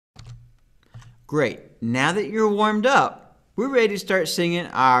Great. Now that you're warmed up, we're ready to start singing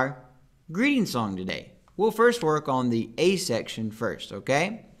our greeting song today. We'll first work on the A section first,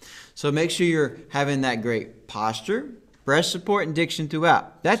 okay? So make sure you're having that great posture, breath support, and diction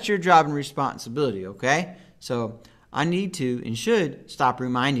throughout. That's your job and responsibility, okay? So I need to and should stop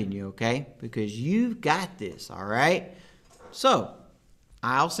reminding you, okay? Because you've got this, all right? So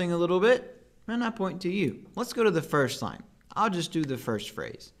I'll sing a little bit, and I point to you. Let's go to the first line. I'll just do the first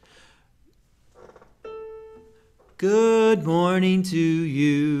phrase. Good morning to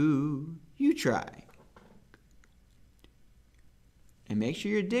you. You try. And make sure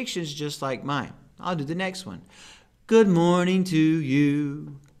your diction's just like mine. I'll do the next one. Good morning to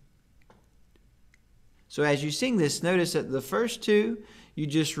you. So as you sing this, notice that the first two, you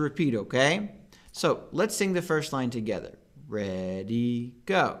just repeat, okay? So let's sing the first line together. Ready,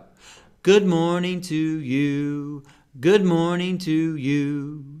 go. Good morning to you. Good morning to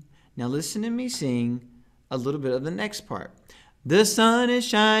you. Now listen to me sing a little bit of the next part. The sun is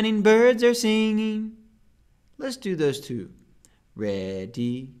shining, birds are singing. Let's do those two.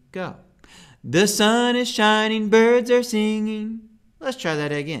 Ready, go. The sun is shining, birds are singing. Let's try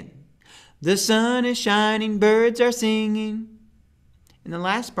that again. The sun is shining, birds are singing. And the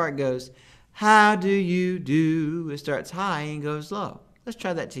last part goes, how do you do? It starts high and goes low. Let's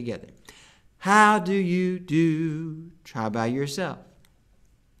try that together. How do you do? Try by yourself.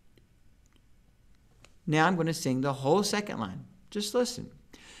 Now I'm going to sing the whole second line. Just listen.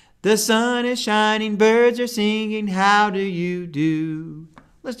 The sun is shining, birds are singing, how do you do?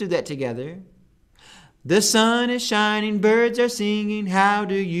 Let's do that together. The sun is shining, birds are singing, how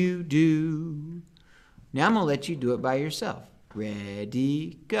do you do? Now I'm going to let you do it by yourself.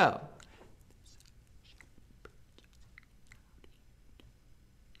 Ready, go.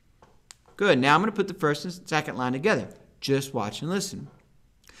 Good. Now I'm going to put the first and second line together. Just watch and listen.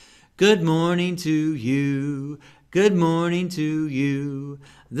 Good morning to you. Good morning to you.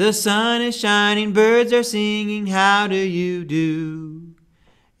 The sun is shining, birds are singing, how do you do?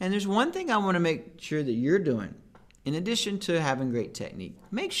 And there's one thing I want to make sure that you're doing. In addition to having great technique,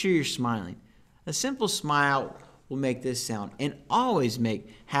 make sure you're smiling. A simple smile will make this sound and always make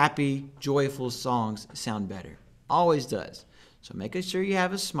happy, joyful songs sound better. Always does. So make sure you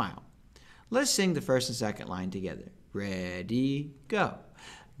have a smile. Let's sing the first and second line together. Ready, go.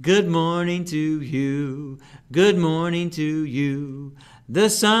 Good morning to you. Good morning to you. The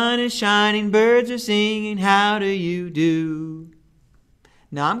sun is shining, birds are singing, how do you do?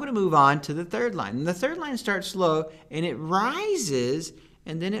 Now I'm going to move on to the third line. And the third line starts slow and it rises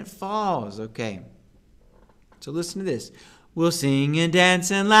and then it falls. Okay. So listen to this. We'll sing and dance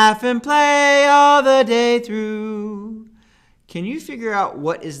and laugh and play all the day through. Can you figure out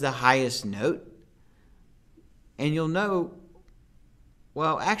what is the highest note? And you'll know,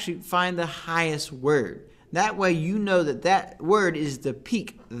 well, actually find the highest word. That way you know that that word is the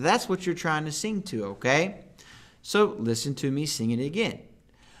peak. That's what you're trying to sing to, okay? So listen to me sing it again.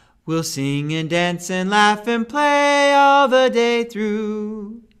 We'll sing and dance and laugh and play all the day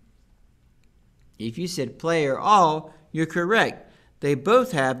through. If you said play or all, you're correct. They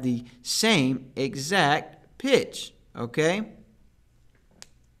both have the same exact pitch, okay?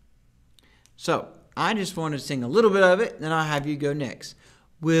 So I just want to sing a little bit of it, then I'll have you go next.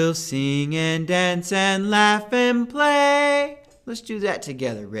 We'll sing and dance and laugh and play. Let's do that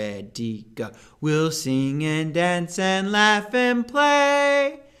together. Ready, go. We'll sing and dance and laugh and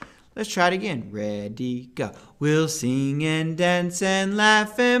play. Let's try it again. Ready, go. We'll sing and dance and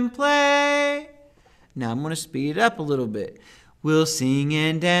laugh and play. Now I'm going to speed it up a little bit. We'll sing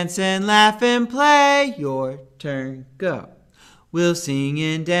and dance and laugh and play. Your turn, go. We'll sing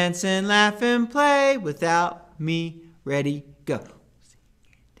and dance and laugh and play without me. Ready, go.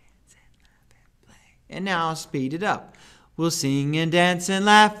 And now I'll speed it up. We'll sing and dance and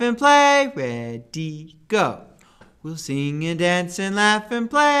laugh and play. Ready, go. We'll sing and dance and laugh and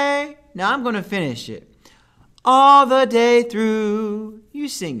play. Now I'm going to finish it. All the day through. You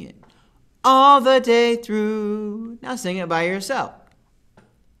sing it. All the day through. Now sing it by yourself.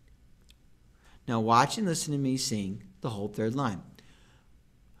 Now watch and listen to me sing the whole third line.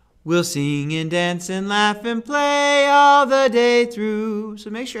 We'll sing and dance and laugh and play all the day through. So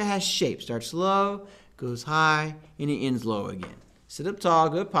make sure it has shape. Starts low, goes high, and it ends low again. Sit up tall,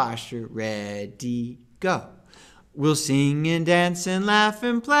 good posture. Ready, go. We'll sing and dance and laugh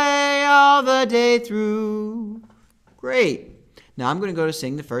and play all the day through. Great. Now I'm going to go to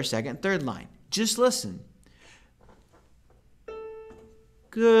sing the first, second, third line. Just listen.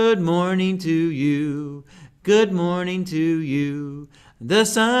 Good morning to you. Good morning to you. The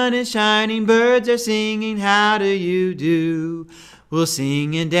sun is shining, birds are singing, how do you do? We'll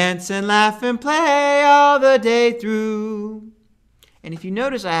sing and dance and laugh and play all the day through. And if you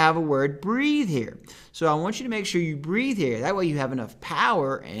notice, I have a word breathe here. So I want you to make sure you breathe here. That way you have enough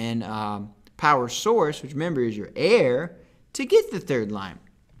power and power source, which remember is your air, to get the third line.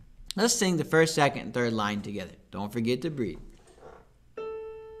 Let's sing the first, second, and third line together. Don't forget to breathe.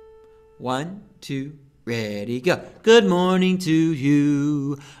 1, 2, ready, go. Good morning to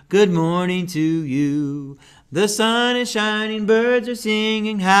you. Good morning to you. The sun is shining, birds are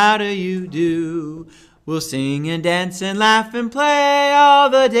singing. How do you do? We'll sing and dance and laugh and play all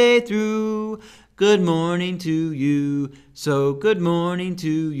the day through. Good morning to you. So good morning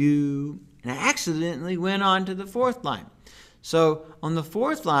to you. And I accidentally went on to the fourth line. So on the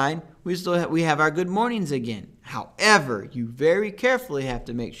fourth line, we have our good mornings again. However, you very carefully have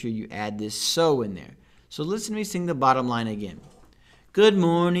to make sure you add this so in there. So listen to me sing the bottom line again. Good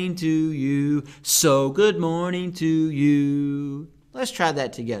morning to you. So good morning to you. Let's try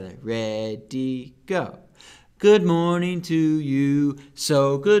that together. Ready, go. Good morning to you.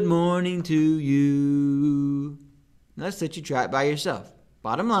 So good morning to you. Let's let you try it by yourself.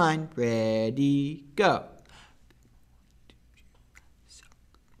 Bottom line. Ready, go.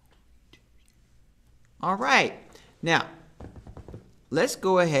 All right. Now, let's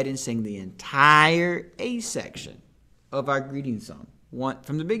go ahead and sing the entire A section of our greeting song.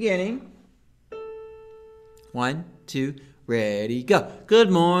 From the beginning. 1, 2, ready, go. Good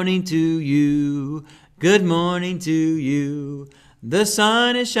morning to you. Good morning to you. The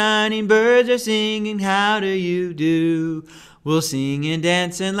sun is shining, birds are singing. How do you do? We'll sing and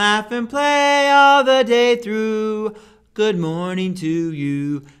dance and laugh and play all the day through. Good morning to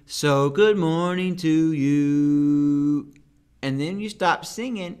you. So good morning to you. And then you stop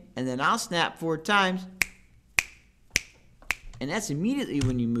singing, and then I'll snap 4 times. And that's immediately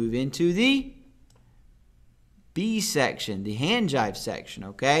when you move into the B section, the hand jive section,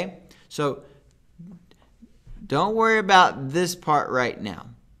 okay? So don't worry about this part right now.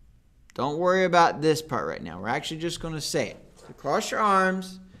 Don't worry about this part right now. We're actually just going to say it. So cross your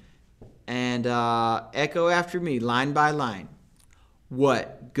arms and echo after me, line by line.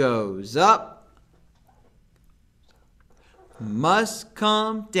 What goes up must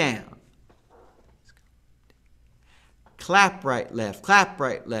come down. Clap right, left, clap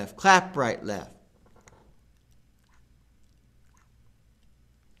right, left, clap right, left.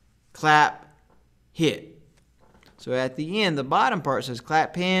 Clap, hit. So at the end, the bottom part says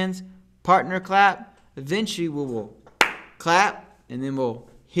clap hands, partner clap. Eventually we will clap and then we'll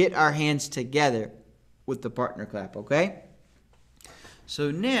hit our hands together with the partner clap, okay?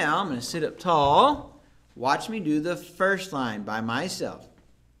 So now I'm going to sit up tall. Watch me do the first line by myself.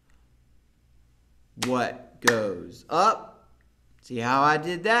 What goes up? See how I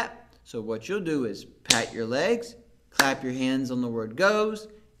did that? So what you'll do is pat your legs, clap your hands on the word goes,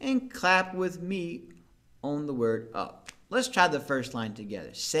 and clap with me on the word up. Let's try the first line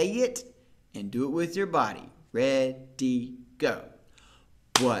together. Say it and do it with your body. Ready, go.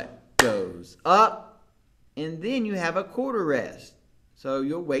 What goes up? And then you have a quarter rest. So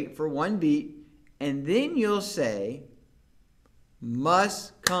you'll wait for 1 beat, and then you'll say,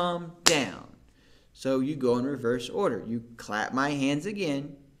 must come down. So you go in reverse order. You clap my hands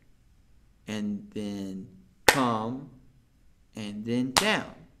again, and then come, and then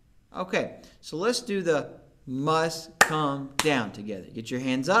down. Okay, so let's do the must come down together. Get your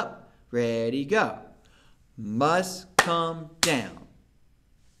hands up. Ready, go. Must come down.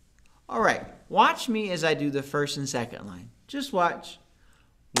 All right, watch me as I do the first and second line. Just watch.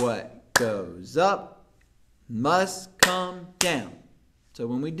 What goes up must come down. So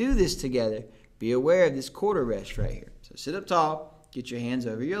when we do this together, be aware of this quarter rest right here. So sit up tall, get your hands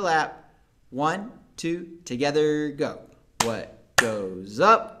over your lap. 1, 2, together, go. What goes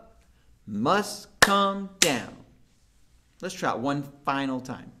up must come down. Let's try it one final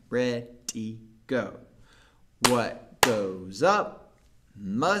time. Ready, go. What goes up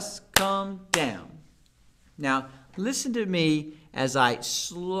must come down. Now, listen to me as I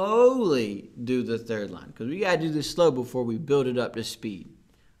slowly do the third line, because we got to do this slow before we build it up to speed.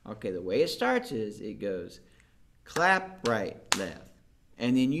 Okay, the way it starts is it goes clap right, left.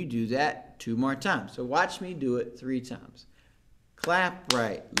 And then you do that 2 more times. So watch me do it 3 times. Clap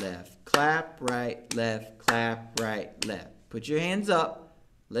right, left, clap right, left, clap right, left. Put your hands up.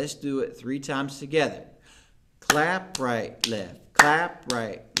 Let's do it 3 times together. Clap right, left, clap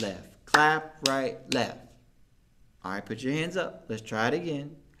right, left, clap right, left. All right, put your hands up. Let's try it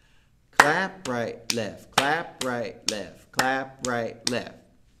again. Clap right, left, clap right, left, clap right, left.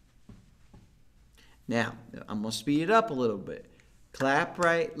 Now, I'm going to speed it up a little bit. Clap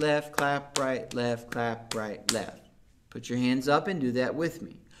right, left, clap right, left, clap right, left. Put your hands up and do that with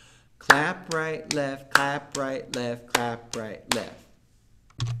me. Clap right, left, clap right, left, clap right, left.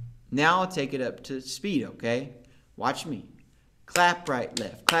 Now I'll take it up to speed, okay? Watch me. Clap right,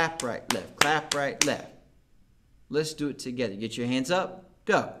 left, clap right, left, clap right, left. Let's do it together. Get your hands up.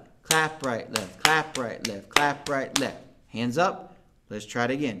 Go. Clap right, left, clap right, left, clap right, left. Hands up. Let's try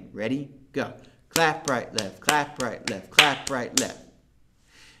it again. Ready? Go. Clap right, left, clap right, left, clap right, left.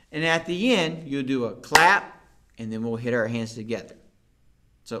 And at the end, you'll do a clap, and then we'll hit our hands together.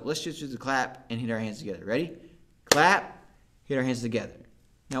 So let's just do the clap and hit our hands together. Ready? Clap, hit our hands together.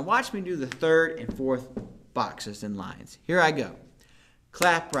 Now watch me do the third and fourth boxes and lines. Here I go.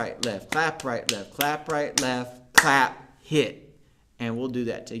 Clap right, left, clap right, left, clap right, left, clap, hit. And we'll do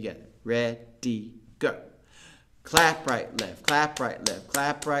that together. Ready, go. Clap right, left, clap right, left,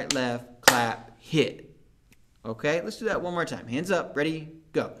 clap right, left, clap, hit. Okay, let's do that one more time. Hands up, ready,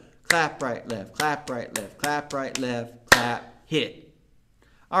 go. Clap right, left, clap right, left, clap right, left, clap, hit.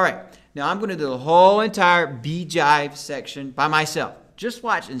 All right, now I'm going to do the whole entire B-Jive section by myself. Just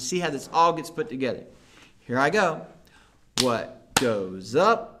watch and see how this all gets put together. Here I go. What goes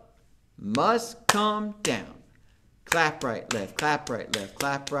up must come down. Clap right, left, clap right, left,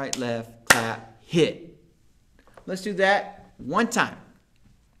 clap right, left, clap, hit. Let's do that one time.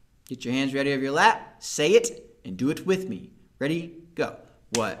 Get your hands ready over your lap, say it, and do it with me. Ready, go.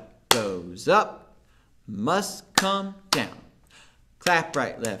 What goes up must come down. Clap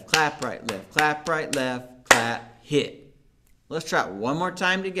right, left, clap right, left, clap right, left, clap, hit. Let's try it one more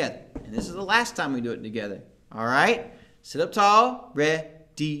time together. And this is the last time we do it together. All right? Sit up tall,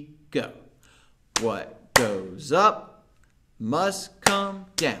 ready, go. What goes up must come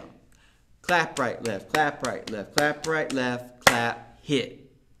down. Clap right, left, clap right, left, clap right, left, clap,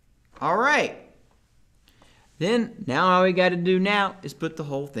 hit. All right. Then, now all we got to do now is put the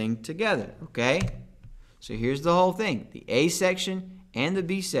whole thing together, okay? So here's the whole thing, the A section and the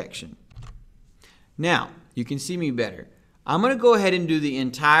B section. Now, you can see me better. I'm going to go ahead and do the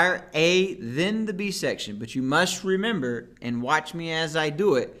entire A, then the B section, but you must remember, and watch me as I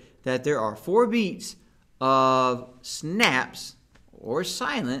do it, that there are 4 beats of snaps or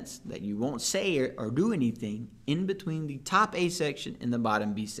silence that you won't say or do anything in between the top A section and the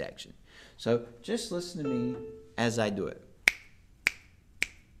bottom B section. So just listen to me as I do it.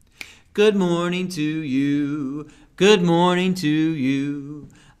 Good morning to you, good morning to you.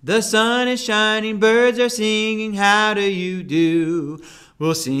 The sun is shining, birds are singing, how do you do?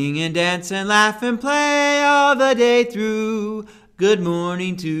 We'll sing and dance and laugh and play all the day through. Good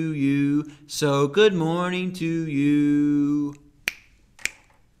morning to you, so good morning to you.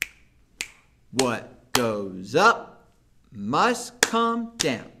 What goes up must come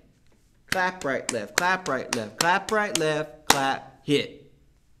down. Clap right, left, clap right, left, clap right, left, clap, hit.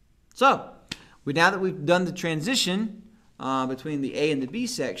 So, now that we've done the transition between the A and the B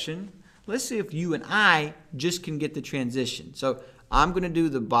section, let's see if you and I just can get the transition. So, I'm going to do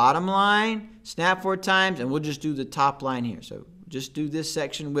the bottom line, snap 4 times, and we'll just do the top line here. So, just do this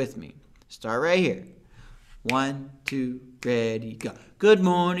section with me. Start right here. 1, 2, ready, go. Good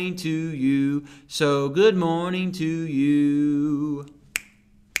morning to you, so good morning to you.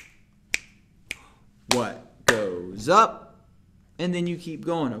 What goes up? And then you keep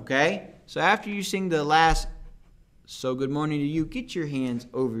going, okay? So after you sing the last, so good morning to you, get your hands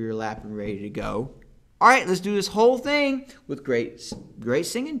over your lap and ready to go. All right, let's do this whole thing with great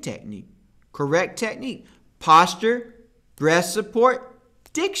singing technique, correct technique, posture, breath support,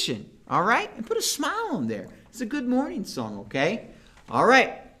 diction. All right? And put a smile on there. It's a good morning song, okay? All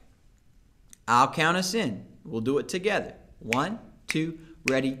right. I'll count us in. We'll do it together. 1, 2,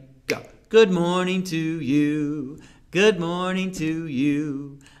 ready, go. Good morning to you. Good morning to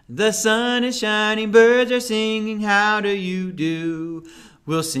you. The sun is shining, birds are singing, how do you do?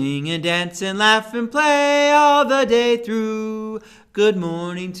 We'll sing and dance and laugh and play all the day through. Good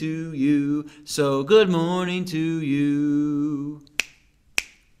morning to you. So good morning to you.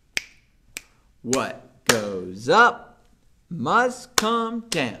 What goes up must come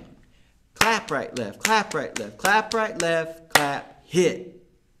down. Clap right, left, clap right, left, clap right, left, clap, hit.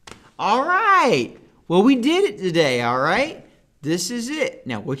 All right. Well, we did it today, all right? This is it.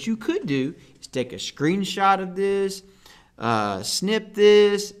 Now, what you could do is take a screenshot of this, snip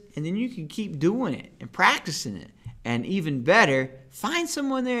this, and then you can keep doing it and practicing it. And even better, find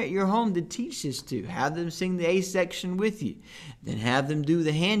someone there at your home to teach this to. Have them sing the A section with you. Then have them do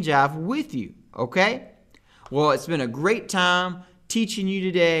the hand jive with you. Okay? Well, it's been a great time teaching you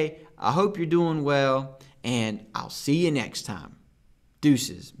today. I hope you're doing well, and I'll see you next time.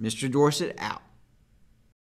 Deuces. Mr. Dorsett out.